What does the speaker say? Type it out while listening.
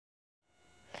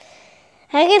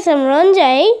Hi guys, I'm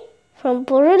Ranjay from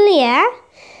Purulia,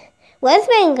 West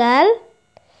Bengal.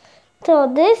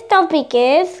 So this topic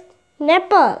is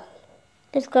Nepal.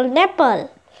 It's called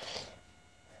Nepal.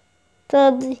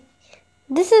 So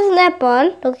this is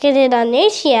Nepal, located on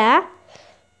Asia,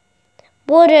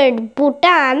 bordered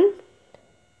Bhutan,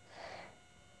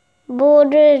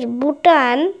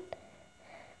 Bhutan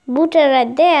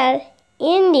right there,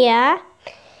 India,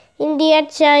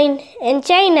 China, and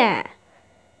China.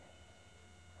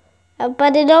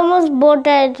 But it almost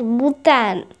bordered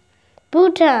Bhutan.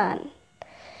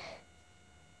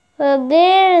 So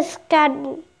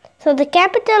the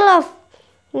capital of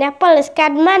Nepal is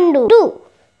Kathmandu.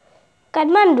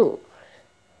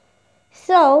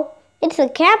 So it's the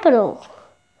capital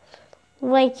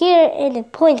right here, and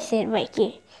it points it right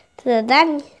here. So that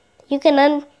means you can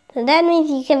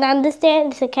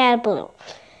understand it's a capital.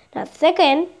 Now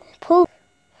second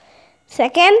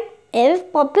is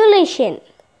population.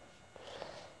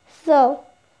 So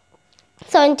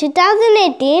in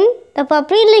 2018, the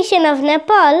population of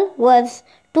Nepal was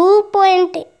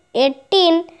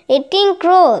 2.18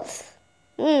 crores.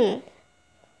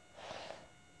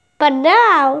 But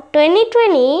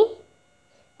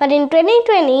in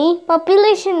 2020,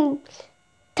 population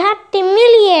 30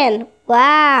 million.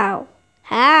 Wow!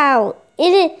 How?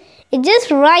 It just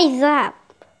rise up.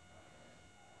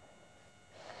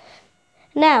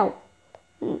 Now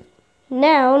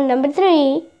number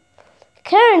 3.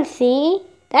 Currency,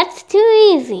 that's too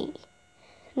easy.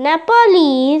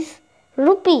 Nepalese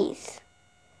rupees,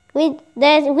 which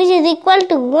is equal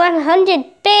to 100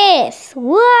 paise.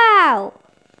 Wow!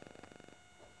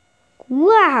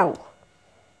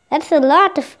 That's a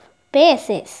lot of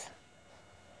paises.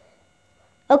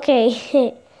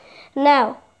 Okay,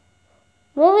 now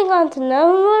moving on to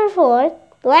number 4,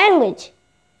 language.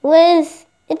 It's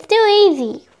too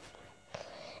easy.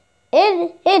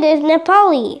 It is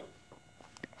Nepali.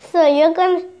 So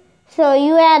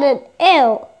you added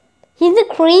L. He's the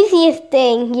craziest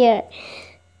thing here.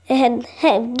 And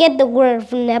get the word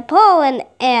from Nepal and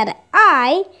add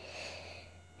I.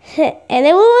 And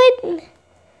it would.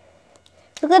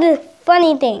 Look at this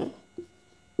funny thing.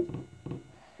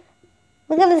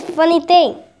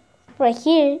 Right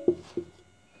here.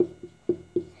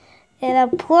 And a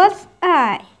plus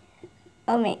I.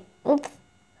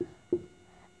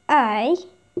 I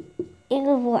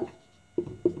equals what?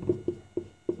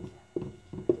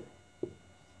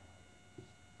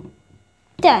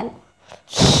 Done.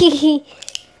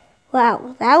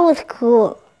 Wow, that was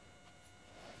cool.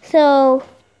 So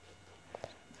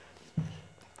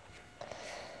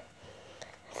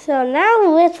now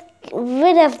let's get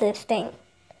rid of this thing.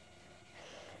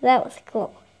 That was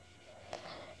cool.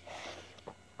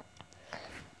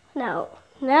 Now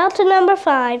to number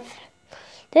 5.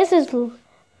 This is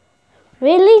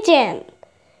religion.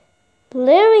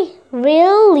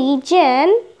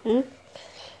 Religion.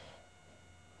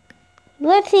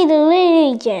 Let's see the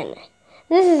religion.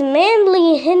 This is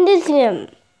mainly Hinduism,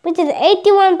 which is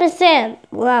 81%.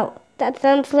 Wow, that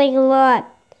sounds like a lot.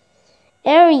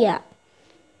 Area.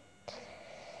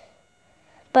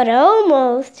 But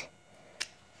most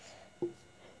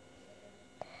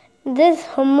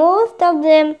of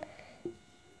them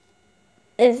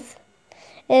is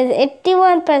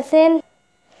 81%.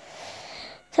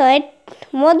 So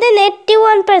more than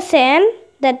 81%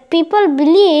 that people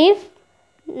believe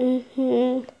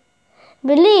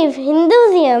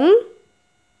Hinduism.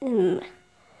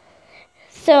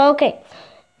 So okay,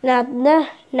 now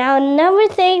number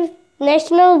 6,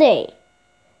 National Day.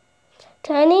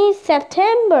 20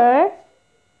 September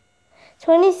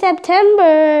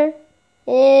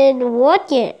in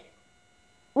what year?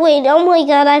 Wait, oh my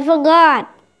God, I forgot.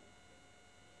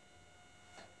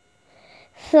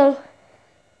 So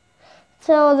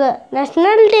the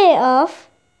National Day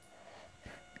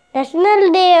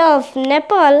of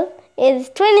Nepal is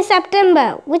 20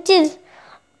 September, which is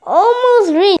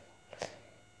almost reached.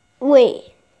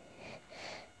 Wait,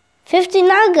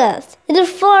 15 August. It is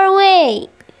far away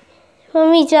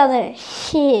from each other.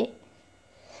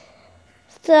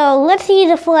 So let's see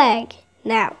the flag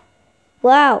now.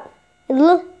 Wow, it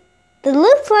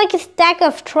looks like a stack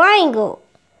of triangle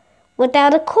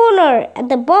without a corner at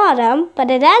the bottom,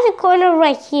 but it has a corner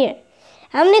right here.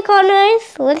 How many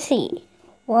corners? Let's see.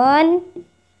 1,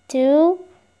 2,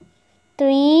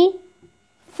 3,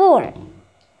 4.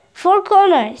 4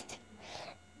 corners.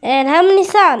 And how many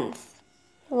suns?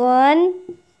 1,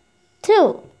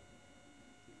 2.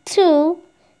 2,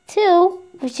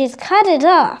 which is cut it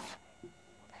off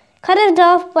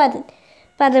by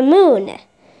the moon.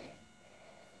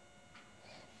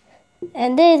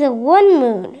 And there is a one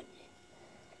moon.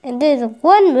 and there's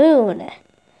one moon.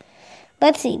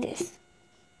 Let's see this.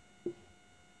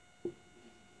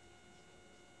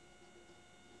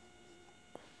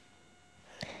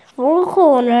 Four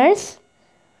corners.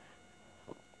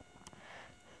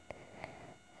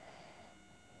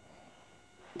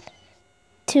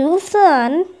 Two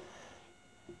suns.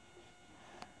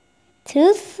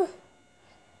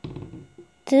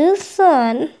 Two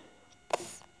suns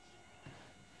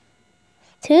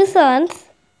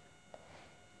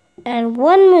and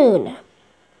one moon.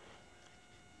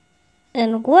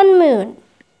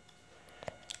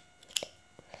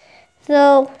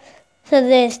 So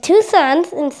there's two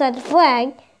suns inside the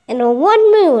flag and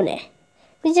one moon,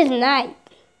 which is nice.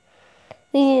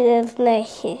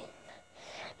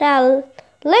 Now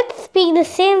let's speak the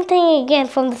same thing again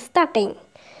from the starting.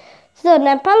 So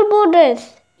Nepal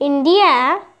borders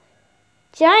India,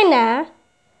 China.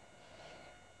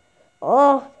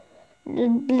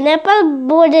 Nepal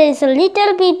borders a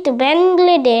little bit to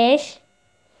Bangladesh.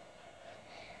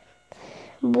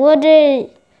 Border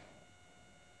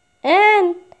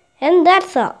and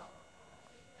that's all.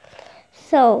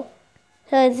 So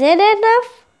is that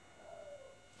enough?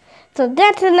 So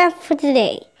that's enough for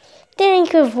today.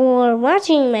 Thank you for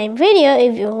watching my video.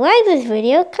 If you like this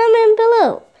video, comment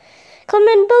below.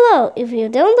 Comment below. If you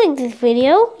don't like this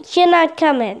video, you cannot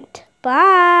comment.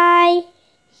 Bye.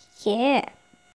 Yeah.